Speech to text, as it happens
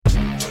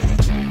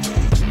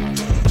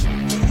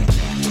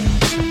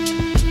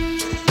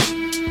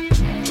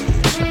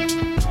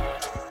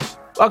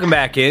Welcome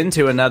back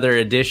into another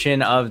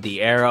edition of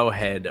the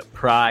Arrowhead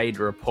Pride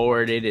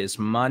Report. It is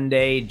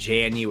Monday,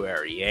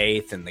 January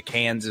 8th, and the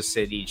Kansas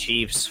City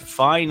Chiefs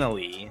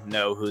finally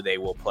know who they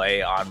will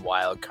play on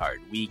Wild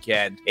Card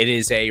Weekend. It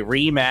is a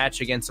rematch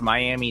against the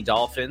Miami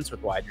Dolphins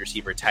with wide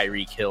receiver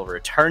Tyreek Hill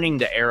returning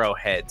to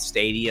Arrowhead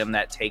Stadium.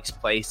 That takes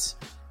place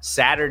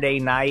Saturday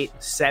night,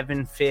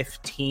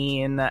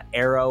 7:15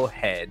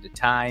 Arrowhead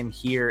time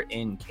here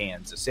in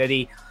Kansas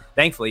City.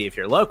 Thankfully, if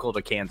you're local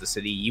to Kansas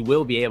City, you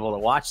will be able to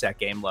watch that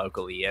game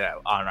locally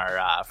on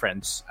our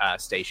friends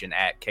station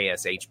at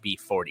KSHB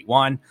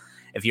 41.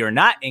 If you're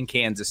not in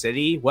Kansas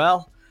City,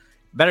 well,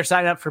 better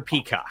sign up for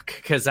Peacock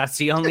because that's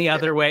the only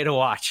other way to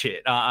watch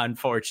it,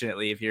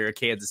 unfortunately, if you're a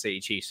Kansas City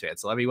Chiefs fan.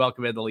 So let me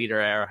welcome in the leader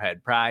of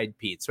Arrowhead Pride,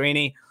 Pete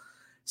Sweeney.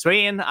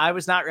 Sweeney, I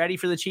was not ready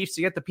for the Chiefs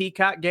to get the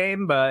Peacock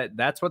game, but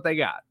that's what they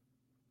got.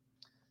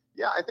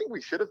 Yeah, I think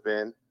we should have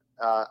been.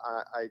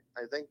 I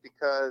think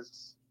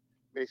because...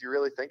 I mean, if you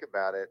really think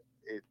about it,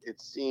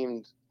 it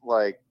seemed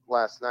like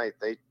last night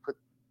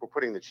were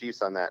putting the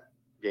Chiefs on that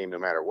game no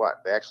matter what.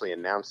 They actually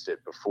announced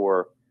it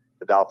before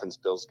the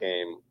Dolphins-Bills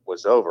game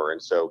was over,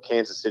 and so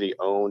Kansas City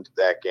owned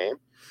that game.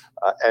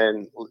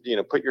 And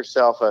put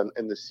yourself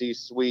in the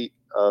C-suite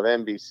of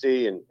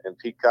NBC and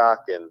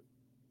Peacock, and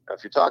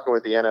if you're talking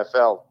with the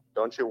NFL,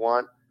 don't you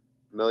want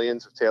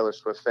millions of Taylor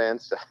Swift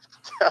fans to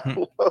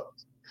download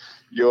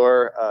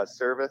your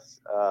service?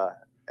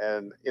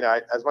 And,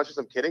 as much as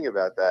I'm kidding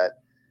about that,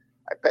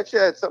 I bet you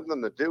it had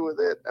something to do with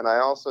it. And I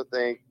also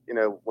think,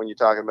 when you're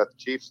talking about the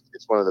Chiefs,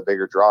 it's one of the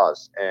bigger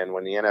draws. And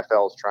when the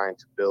NFL is trying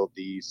to build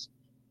these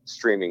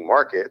streaming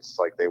markets,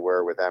 like they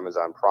were with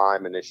Amazon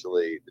Prime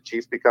initially, the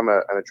Chiefs become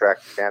an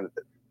attractive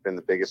candidate. Been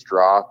the biggest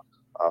draw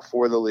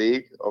for the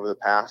league over the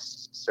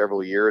past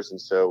several years.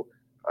 And so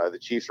the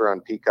Chiefs are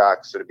on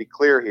Peacock. So to be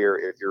clear here,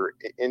 if you're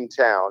in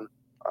town,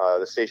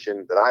 the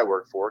station that I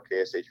work for,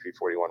 KSHP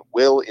 41,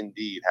 will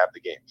indeed have the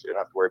game. So you don't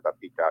have to worry about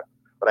Peacock.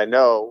 But I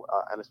know,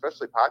 and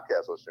especially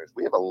podcast listeners,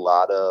 we have a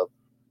lot of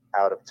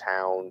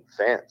out-of-town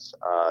fans,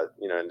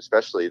 and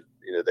especially,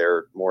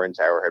 they're more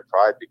into Arrowhead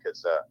Pride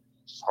because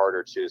it's just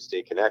harder to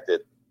stay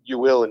connected. You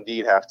will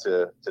indeed have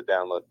to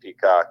download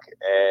Peacock.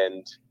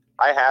 And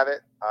I have it.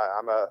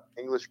 I'm a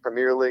English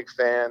Premier League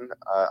fan.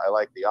 I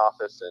like The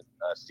Office. And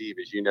Steve,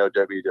 as you know,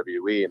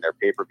 WWE and their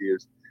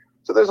pay-per-views.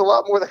 So there's a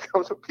lot more that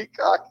comes with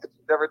Peacock. If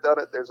you've never done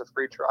it, there's a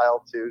free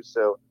trial too.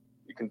 So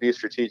you can be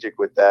strategic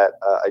with that.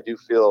 I do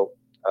feel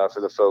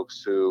for the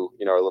folks who,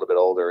 are a little bit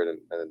older and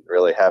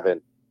really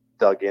haven't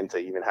dug into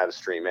even how to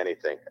stream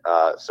anything.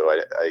 So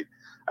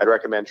I'd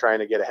recommend trying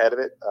to get ahead of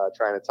it,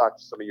 trying to talk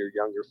to some of your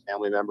younger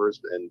family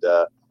members. And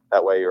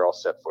that way you're all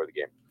set for the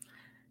game.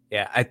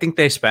 Yeah, I think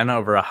they spent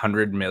over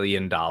 $100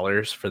 million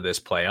for this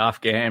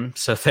playoff game.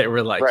 So they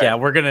were like, right. Yeah,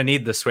 we're going to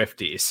need the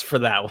Swifties for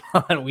that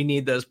one. We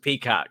need those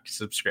Peacock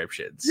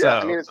subscriptions. Yeah,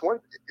 so. I mean,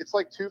 it's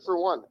like 2 for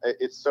 1.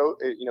 It's so,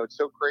 it's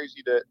so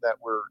crazy that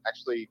we're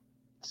actually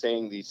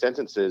saying these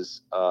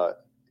sentences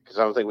because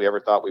I don't think we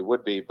ever thought we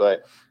would be,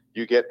 but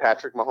you get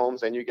Patrick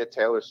Mahomes and you get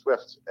Taylor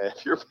Swift. And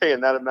if you're paying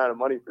that amount of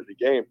money for the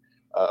game,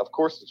 of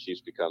course the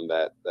Chiefs become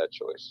that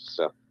choice.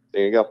 So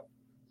there you go.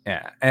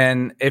 Yeah.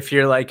 And if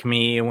you're like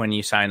me, when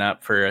you sign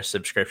up for a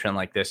subscription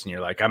like this and you're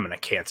like, I'm going to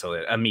cancel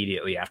it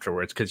immediately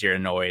afterwards because you're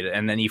annoyed,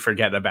 and then you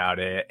forget about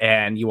it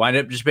and you wind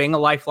up just being a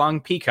lifelong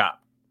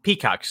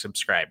Peacock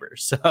subscriber.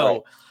 So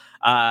right.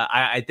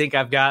 I think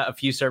I've got a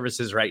few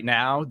services right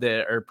now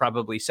that are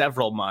probably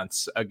several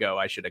months ago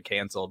I should have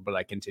canceled, but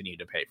I continue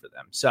to pay for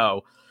them.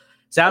 So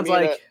sounds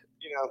like,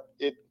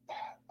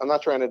 I'm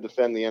not trying to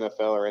defend the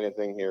NFL or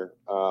anything here,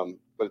 but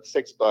it's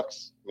 $6. I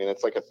mean,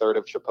 it's like a third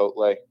of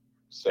Chipotle.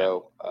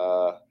 So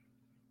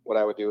what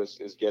I would do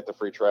is get the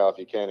free trial if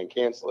you can and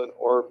cancel it,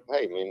 or,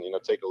 hey,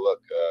 take a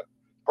look.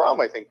 Problem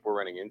I think we're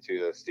running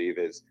into, Steve,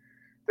 is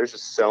there's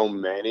just so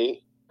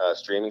many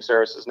streaming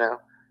services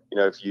now.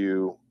 If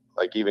you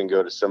even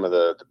go to some of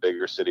the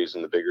bigger cities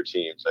and the bigger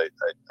teams,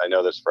 I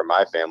know this from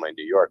my family in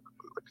New York.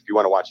 If you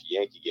want to watch a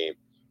Yankee game,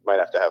 you might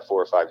have to have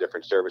 4 or 5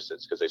 different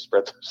services because they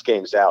spread those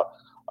games out.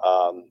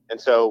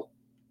 And so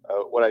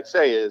what I'd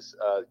say is,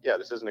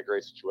 this isn't a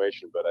great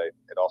situation, but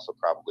it also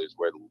probably is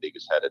where the league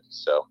is headed.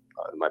 So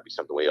it might be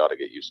something we ought to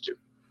get used to.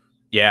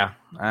 Yeah,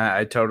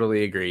 I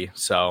totally agree.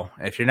 So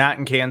if you're not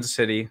in Kansas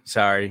City,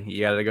 sorry,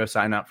 you got to go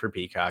sign up for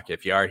Peacock.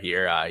 If you are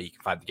here, you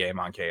can find the game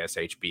on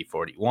KSHB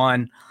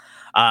 41.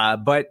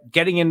 But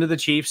getting into the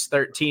Chiefs'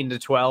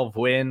 13-12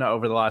 win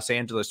over the Los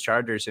Angeles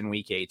Chargers in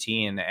Week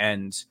 18,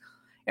 and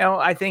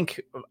I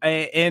think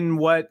in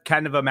what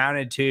kind of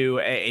amounted to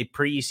a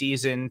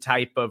preseason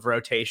type of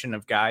rotation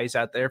of guys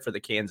out there for the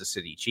Kansas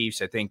City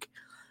Chiefs, I think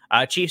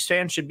Chiefs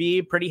fans should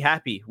be pretty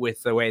happy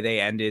with the way they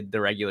ended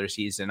the regular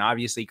season.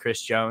 Obviously,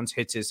 Chris Jones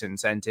hits his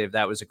incentive.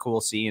 That was a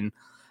cool scene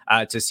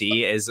to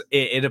see. As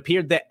it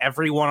appeared that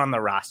everyone on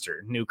the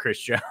roster knew Chris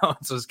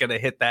Jones was going to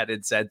hit that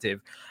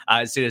incentive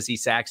as soon as he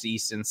sacks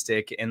Easton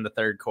Stick in the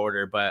third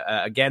quarter. But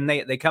again,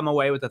 they come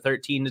away with a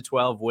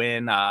 13-12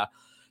 win.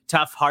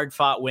 Tough,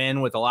 hard-fought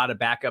win with a lot of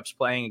backups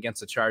playing against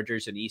the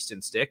Chargers and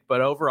Easton Stick. But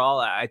overall,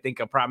 I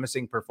think a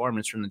promising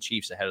performance from the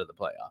Chiefs ahead of the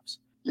playoffs.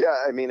 Yeah,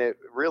 I mean, it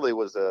really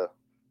was a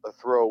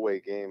throwaway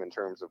game in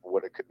terms of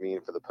what it could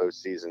mean for the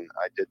postseason.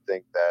 I did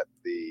think that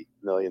the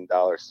 $1 million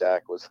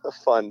sack was a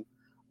fun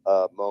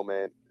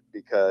moment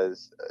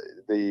because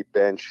the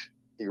bench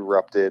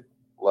erupted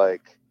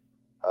like,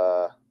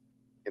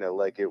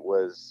 like it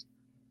was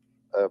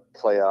a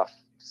playoff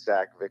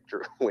sack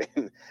victory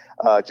win.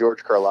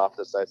 George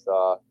Karlaftis, I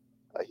saw,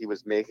 he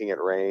was making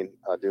it rain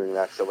doing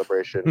that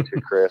celebration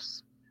to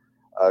Chris.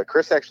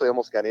 Chris actually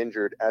almost got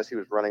injured as he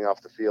was running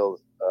off the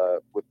field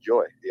with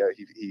joy. Yeah,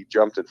 he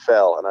jumped and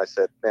fell, and I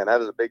said, "Man,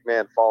 that is a big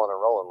man falling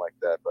and rolling like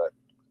that." But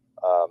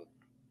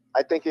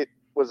I think it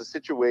was a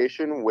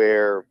situation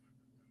where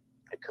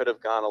it could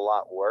have gone a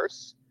lot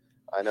worse.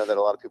 I know that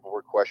a lot of people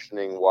were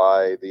questioning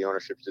why the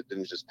ownership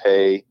didn't just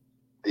pay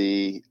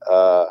the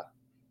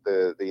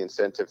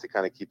incentive to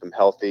kind of keep him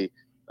healthy.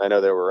 I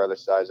know there were other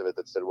sides of it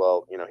that said,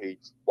 well, he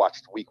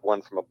watched week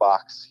one from a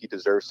box. He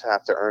deserves to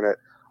have to earn it.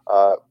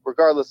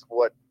 Regardless of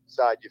what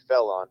side you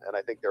fell on, and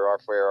I think there are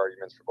fair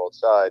arguments for both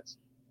sides,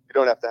 you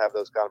don't have to have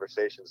those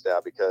conversations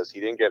now because he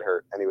didn't get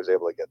hurt and he was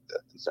able to get the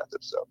incentive.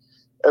 So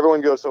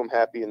everyone goes home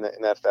happy in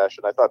that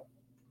fashion. I thought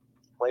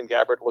Blaine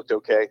Gabbert looked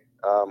okay,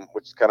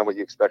 which is kind of what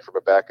you expect from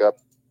a backup.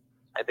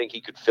 I think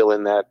he could fill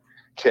in that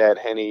Chad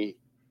Henne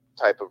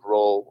type of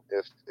role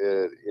if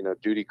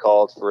duty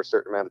called for a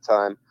certain amount of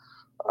time.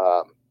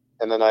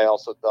 And then I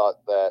also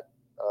thought that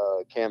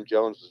Cam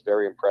Jones was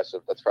very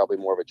impressive. That's probably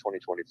more of a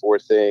 2024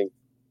 thing.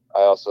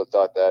 I also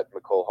thought that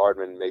Mecole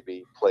Hardman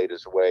maybe played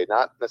his way,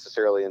 not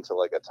necessarily into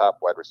like a top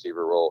wide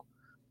receiver role,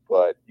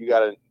 but you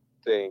got to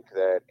think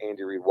that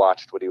Andy Reid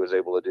watched what he was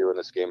able to do in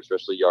this game,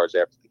 especially yards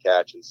after the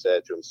catch, and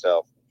said to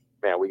himself,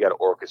 man, we got to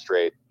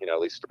orchestrate, at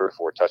least 3 or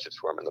 4 touches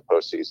for him in the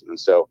postseason. And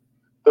so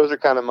those are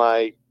kind of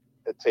my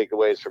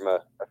takeaways from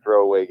a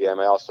throwaway game.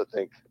 I also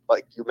think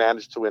you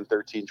managed to win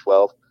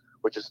 13-12,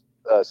 which is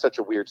such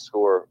a weird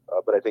score.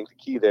 But I think the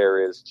key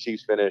there is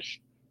Chiefs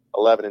finish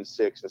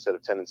 11-6 instead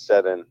of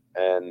 10-7.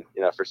 And,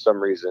 for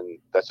some reason,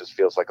 that just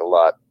feels like a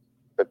lot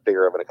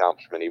bigger of an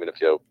accomplishment, even if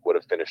you would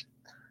have finished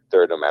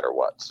third no matter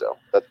what. So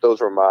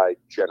those were my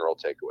general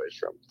takeaways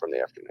from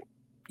the afternoon.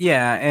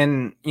 Yeah,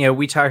 and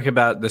we talk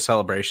about the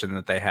celebration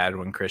that they had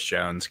when Chris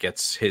Jones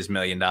gets his $1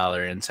 million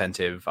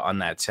incentive on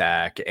that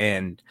sack,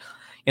 and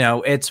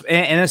it's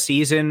in a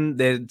season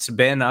that's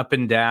been up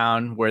and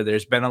down, where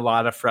there's been a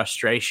lot of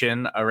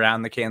frustration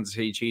around the Kansas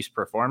City Chiefs'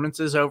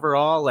 performances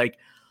overall. Like,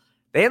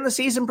 they end the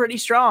season pretty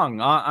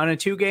strong on a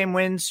 2-game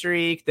win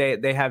streak.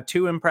 They have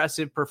 2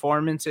 impressive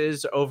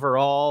performances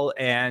overall,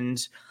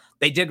 and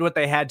they did what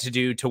they had to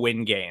do to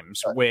win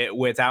games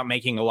without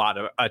making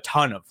a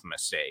ton of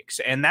mistakes.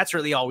 And that's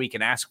really all we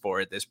can ask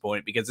for at this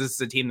point, because this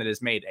is a team that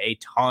has made a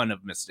ton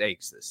of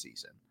mistakes this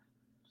season.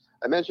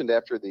 I mentioned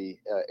after the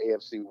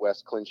AFC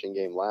West clinching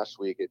game last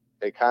week,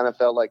 they kind of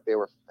felt like they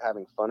were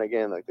having fun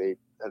again, like they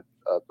had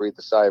breathed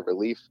a sigh of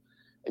relief.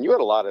 And you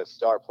had a lot of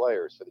star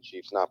players for the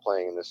Chiefs not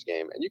playing in this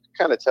game, and you could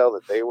kind of tell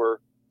that they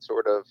were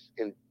sort of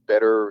in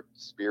better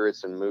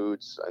spirits and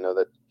moods. I know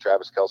that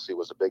Travis Kelce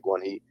was a big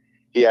one.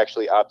 He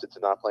actually opted to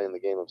not play in the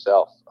game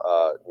himself.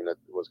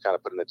 Was kind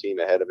of putting the team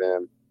ahead of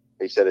him.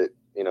 He said it.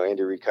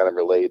 Andy Reid kind of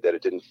relayed that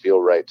it didn't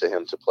feel right to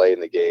him to play in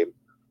the game.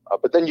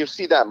 But then you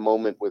see that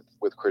moment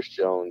with Chris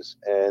Jones,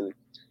 and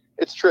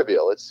it's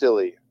trivial, it's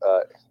silly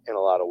in a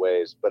lot of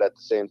ways, but at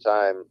the same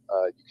time,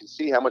 you can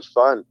see how much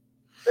fun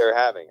they're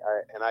having.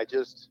 I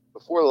just,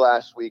 before the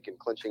last week in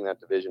clinching that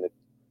division,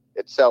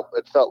 it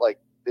felt like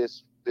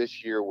this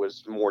year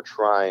was more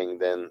trying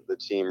than the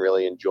team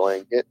really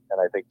enjoying it,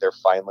 and I think they're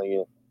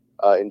finally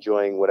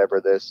enjoying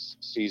whatever this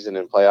season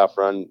and playoff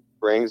run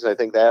brings. And I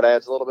think that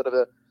adds a little bit of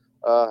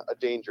a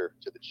danger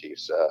to the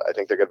Chiefs. I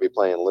think they're going to be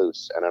playing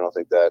loose, and I don't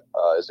think that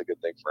is a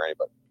good thing for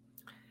anybody.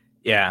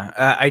 Yeah,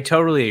 I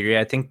totally agree.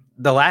 I think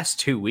the last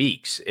 2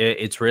 weeks,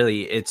 it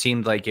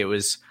seemed like it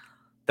was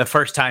the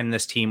first time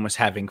this team was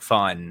having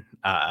fun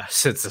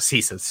since the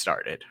season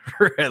started,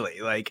 really,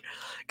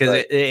 because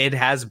right. it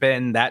has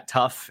been that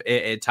tough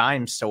at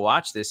times to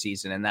watch this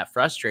season, and that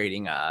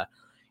frustrating,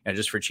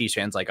 just for Chiefs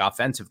fans,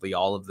 offensively,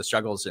 all of the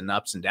struggles and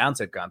ups and downs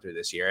they've gone through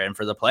this year, and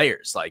for the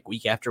players,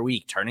 week after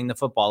week, turning the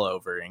football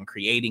over and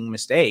creating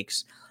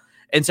mistakes.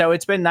 And so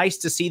it's been nice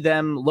to see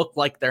them look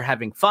like they're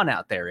having fun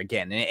out there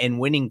again and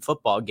winning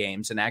football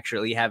games and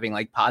actually having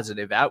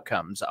positive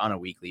outcomes on a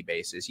weekly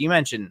basis. You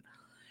mentioned,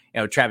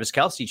 Travis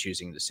Kelce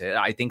choosing to sit.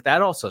 I think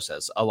that also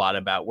says a lot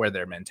about where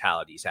their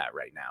mentality's at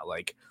right now.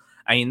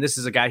 This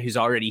is a guy who's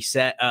already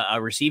set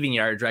a receiving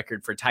yard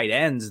record for tight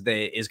ends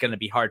that is going to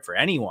be hard for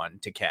anyone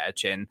to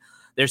catch. And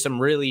there's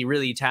some really,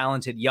 really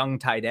talented young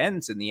tight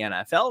ends in the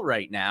NFL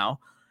right now.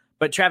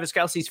 But Travis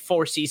Kelce's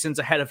 4 seasons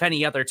ahead of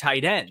any other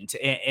tight end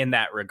in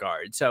that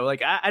regard. So,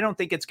 I don't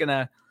think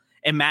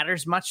it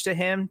matters much to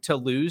him to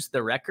lose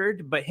the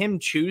record, but him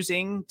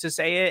choosing to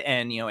say it.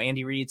 And,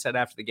 Andy Reid said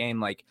after the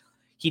game,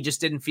 he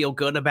just didn't feel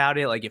good about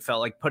it. Like it felt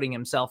like putting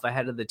himself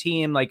ahead of the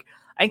team. Like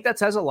I think that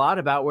says a lot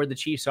about where the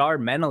Chiefs are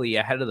mentally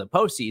ahead of the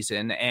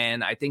postseason.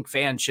 And I think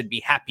fans should be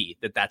happy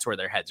that that's where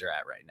their heads are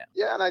at right now.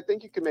 Yeah, and I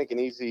think you can make an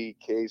easy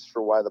case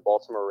for why the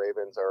Baltimore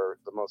Ravens are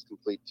the most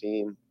complete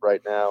team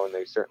right now, and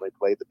they certainly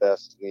played the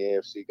best in the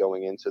AFC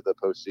going into the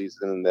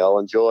postseason, and they'll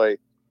enjoy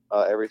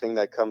everything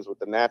that comes with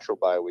the natural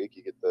bye week.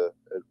 You get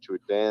to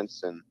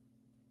advance and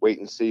wait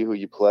and see who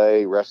you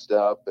play, rest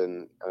up,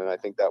 and I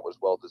think that was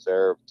well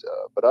deserved.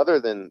 But other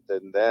than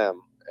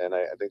them, and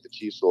I think the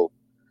Chiefs will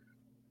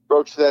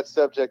broach that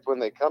subject when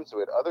they come to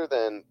it. Other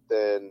than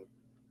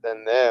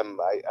them,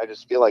 I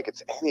just feel like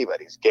it's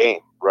anybody's game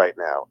right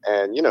now.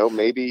 And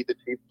maybe the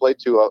Chiefs play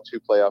two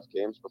playoff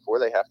games before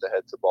they have to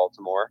head to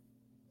Baltimore,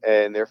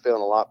 and they're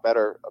feeling a lot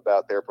better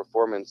about their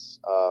performance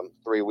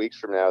 3 weeks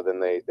from now than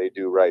they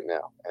do right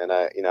now. And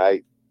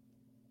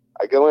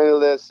I go into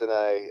this and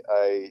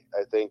I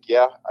think,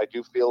 yeah, I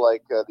do feel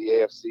like the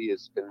AFC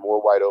has been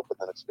more wide open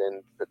than it's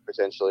been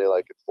potentially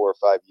like in 4 or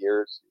 5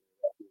 years.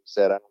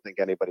 Said I don't think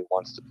anybody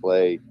wants to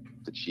play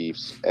the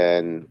Chiefs,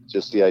 and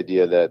just the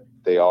idea that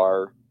they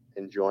are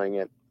enjoying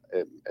it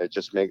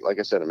just like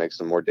I said, it makes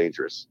them more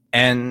dangerous.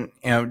 And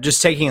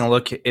just taking a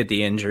look at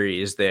the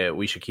injuries that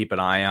we should keep an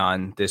eye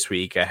on this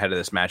week ahead of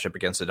this matchup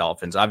against the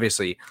Dolphins.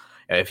 Obviously,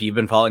 if you've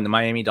been following the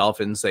Miami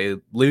Dolphins, they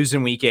lose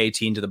in week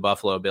 18 to the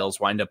Buffalo Bills,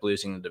 wind up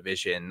losing the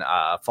division,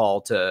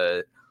 fall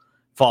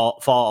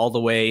all the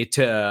way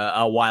to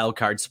a wild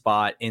card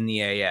spot in the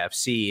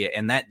AFC.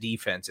 And that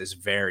defense is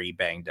very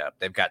banged up.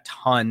 They've got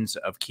tons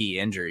of key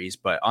injuries,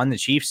 but on the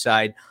Chiefs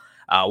side,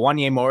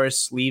 Wanye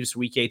Morris leaves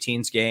week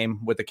 18's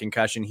game with a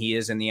concussion. He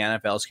is in the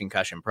NFL's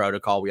concussion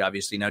protocol. We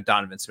obviously know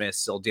Donovan Smith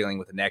still dealing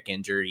with a neck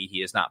injury.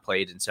 He has not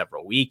played in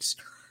several weeks.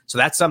 So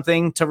that's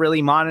something to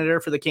really monitor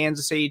for the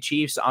Kansas City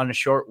Chiefs on a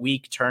short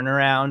week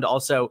turnaround.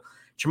 Also,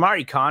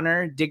 Chamari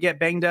Connor did get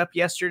banged up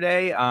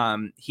yesterday.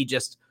 He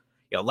just,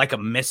 like a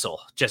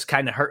missile, just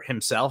kind of hurt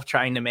himself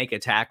trying to make a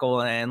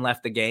tackle and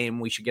left the game.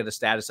 We should get a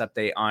status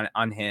update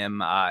on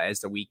him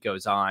as the week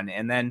goes on.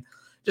 And then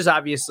just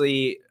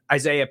obviously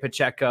Isaiah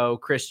Pacheco,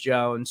 Chris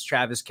Jones,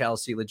 Travis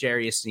Kelce,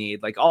 L'Jarius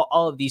Sneed, like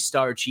all of these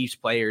star Chiefs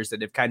players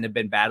that have kind of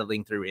been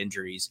battling through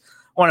injuries.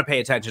 I want to pay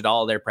attention to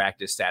all their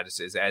practice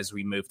statuses as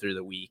we move through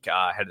the week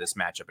ahead of this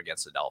matchup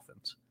against the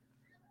Dolphins.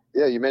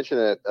 Yeah, you mentioned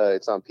that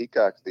it's on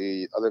Peacock.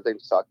 The other thing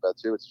to talk about,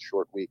 too, it's a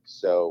short week.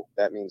 So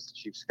that means the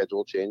Chiefs'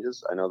 schedule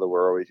changes. I know that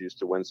we're always used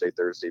to Wednesday,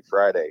 Thursday,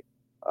 Friday,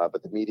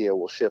 but the media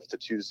will shift to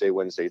Tuesday,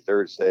 Wednesday,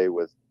 Thursday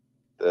with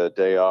the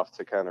day off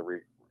to kind of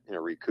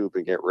recoup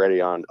and get ready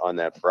on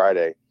that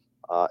Friday.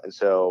 And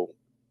so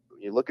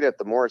you're looking at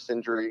the Morris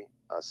injury.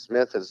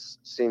 Smith has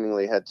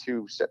seemingly had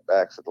 2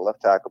 setbacks at the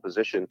left tackle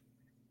position.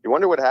 You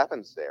wonder what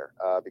happens there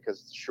because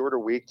it's a shorter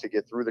week to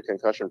get through the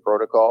concussion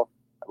protocol.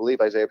 I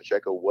believe Isaiah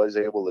Pacheco was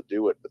able to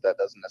do it, but that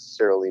doesn't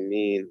necessarily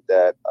mean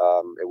that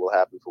it will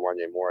happen for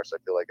Wanye Morris. I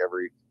feel like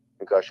every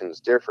concussion is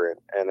different.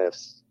 And if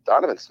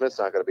Donovan Smith's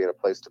not going to be in a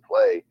place to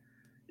play,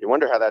 you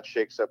wonder how that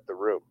shakes up the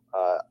room.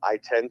 I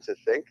tend to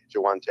think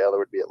Jawan Taylor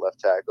would be at left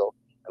tackle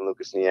and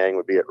Lucas Niang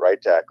would be at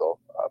right tackle.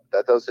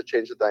 That does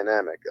change the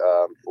dynamic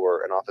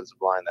for an offensive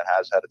line that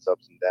has had its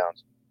ups and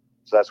downs.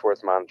 So that's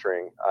worth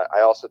monitoring.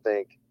 I also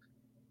think,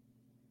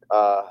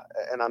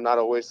 and I'm not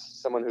always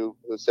someone who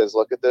says,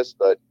 look at this,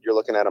 but you're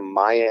looking at a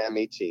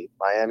Miami team,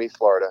 Miami,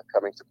 Florida,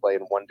 coming to play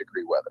in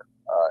 1-degree weather.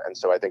 And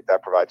so I think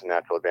that provides a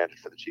natural advantage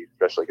for the Chiefs,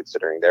 especially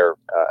considering they're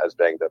as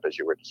banged up as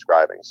you were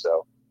describing.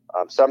 So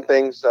some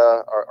things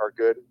are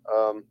good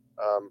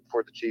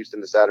for the Chiefs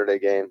in the Saturday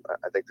game.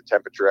 I think the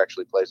temperature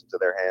actually plays into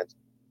their hands.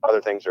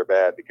 Other things are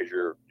bad because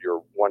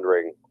you're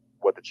wondering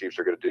what the Chiefs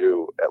are going to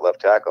do at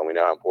left tackle. And we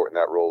know how important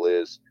that role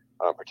is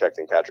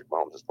protecting Patrick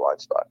Mahomes' blind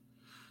spot.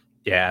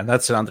 Yeah,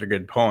 that's another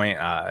good point.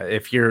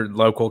 If you're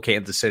local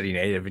Kansas City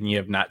native and you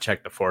have not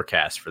checked the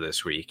forecast for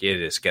this week,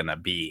 it is going to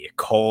be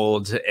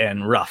cold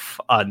and rough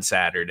on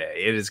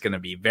Saturday. It is going to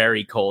be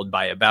very cold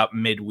by about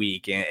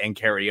midweek and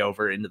carry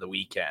over into the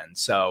weekend.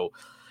 So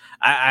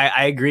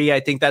I agree. I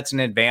think that's an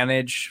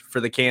advantage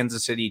for the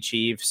Kansas City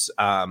Chiefs.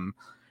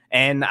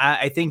 And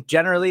I think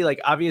generally,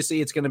 like, obviously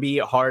it's going to be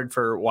hard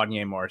for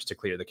Wanye Morris to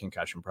clear the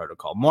concussion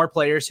protocol. More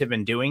players have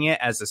been doing it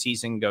as the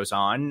season goes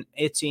on,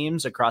 it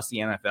seems, across the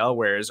NFL,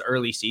 whereas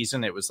early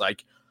season, it was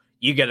like,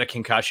 you get a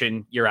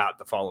concussion, you're out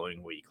the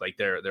following week. Like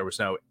there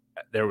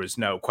was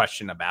no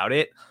question about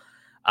it.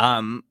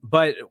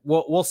 But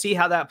we'll see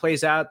how that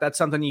plays out. That's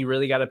something you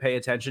really got to pay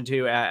attention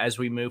to as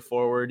we move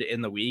forward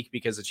in the week,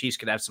 because the Chiefs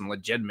could have some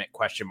legitimate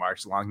question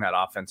marks along that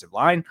offensive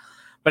line.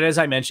 But as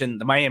I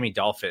mentioned, the Miami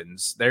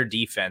Dolphins, their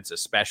defense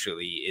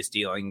especially, is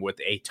dealing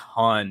with a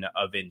ton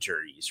of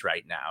injuries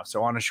right now.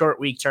 So on a short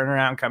week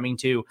turnaround coming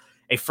to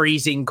a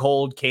freezing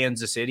cold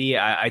Kansas City,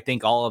 I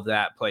think all of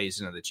that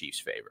plays into the Chiefs'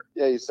 favor.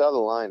 Yeah, you saw the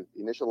line.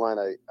 The initial line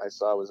I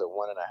saw was at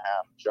 1.5,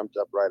 jumped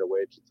up right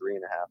away to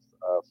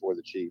 3.5 for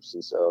the Chiefs.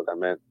 And so that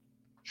meant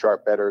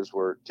sharp bettors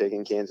were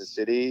taking Kansas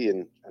City,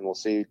 and we'll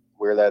see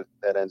where that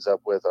ends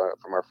up with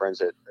from our friends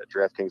at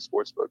DraftKings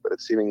Sportsbook. But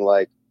it's seeming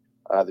like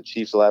the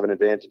Chiefs will have an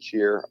advantage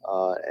here,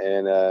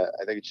 and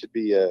I think it should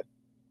be a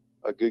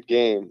a good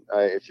game.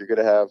 If you're going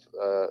to have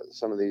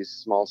some of these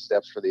small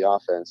steps for the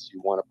offense,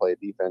 you want to play a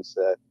defense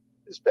that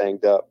is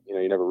banged up.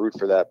 You never root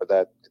for that, but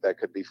that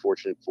could be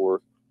fortunate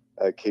for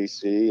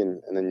KC.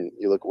 And then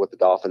you look at what the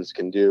Dolphins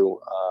can do.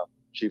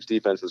 Chiefs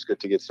defense is good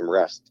to get some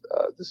rest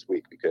this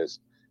week because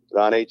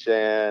Don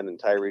Achane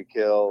and Tyreek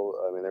Hill,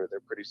 I mean,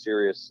 they're pretty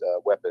serious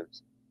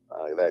weapons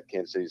that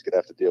Kansas City's going to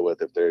have to deal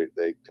with if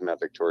they come out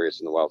victorious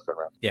in the wild card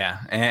round. Yeah,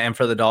 and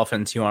for the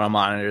Dolphins, you want to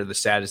monitor the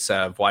status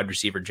of wide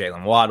receiver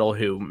Jalen Waddle,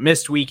 who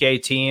missed Week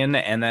 18,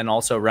 and then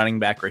also running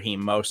back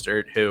Raheem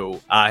Mostert, who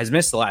has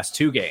missed the last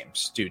 2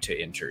 games due to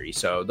injury.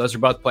 So those are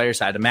both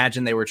players I'd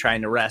imagine they were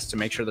trying to rest to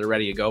make sure they're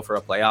ready to go for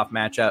a playoff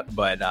matchup,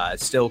 but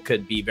still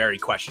could be very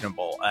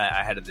questionable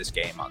ahead of this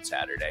game on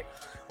Saturday.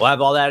 We'll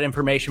have all that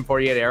information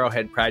for you at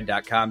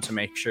arrowheadpride.com, so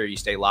make sure you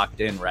stay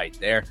locked in right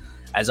there.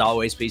 As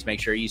always, please make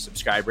sure you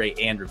subscribe, rate,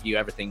 and review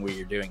everything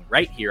we are doing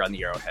right here on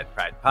the Arrowhead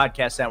Pride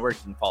Podcast Network.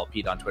 You can follow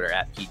Pete on Twitter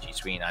at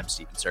PGSween. I'm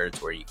Stephen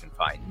Surds, where you can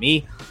find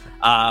me.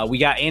 We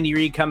got Andy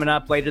Reid coming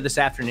up later this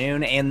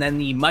afternoon, and then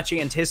the much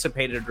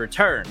anticipated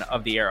return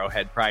of the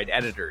Arrowhead Pride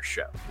Editors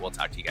Show. We'll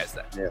talk to you guys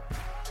then. Yeah.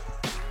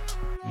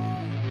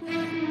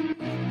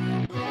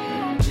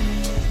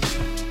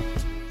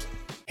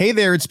 Hey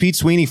there, it's Pete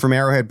Sweeney from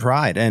Arrowhead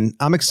Pride, and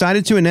I'm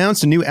excited to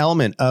announce a new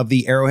element of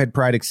the Arrowhead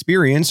Pride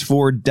experience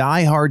for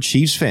die-hard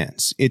Chiefs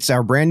fans. It's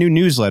our brand new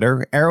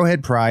newsletter,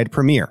 Arrowhead Pride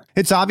Premiere.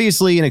 It's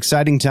obviously an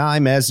exciting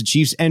time as the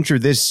Chiefs enter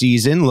this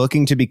season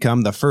looking to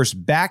become the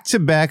first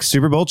back-to-back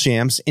Super Bowl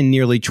champs in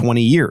nearly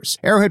 20 years.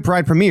 Arrowhead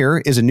Pride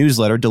Premiere is a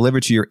newsletter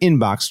delivered to your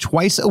inbox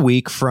twice a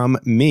week from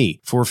me.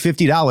 For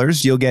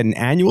 $50, you'll get an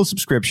annual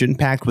subscription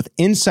packed with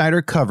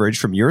insider coverage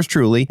from yours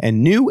truly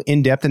and new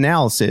in-depth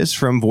analysis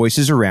from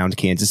voices around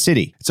Kansas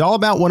City. It's all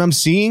about what I'm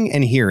seeing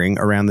and hearing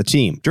around the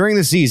team. During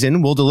the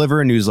season, we'll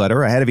deliver a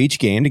newsletter ahead of each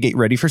game to get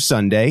ready for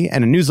Sunday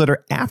and a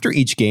newsletter after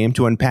each game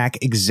to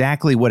unpack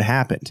exactly what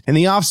happened. In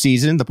the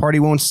offseason, the party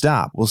won't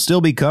stop. We'll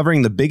still be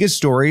covering the biggest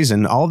stories,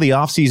 and all the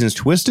offseason's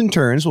twists and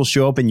turns will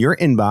show up in your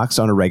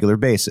inbox on a regular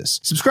basis.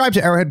 Subscribe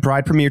to Arrowhead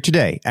Pride Premiere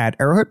today at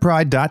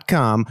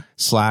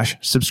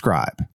arrowheadpride.com/subscribe.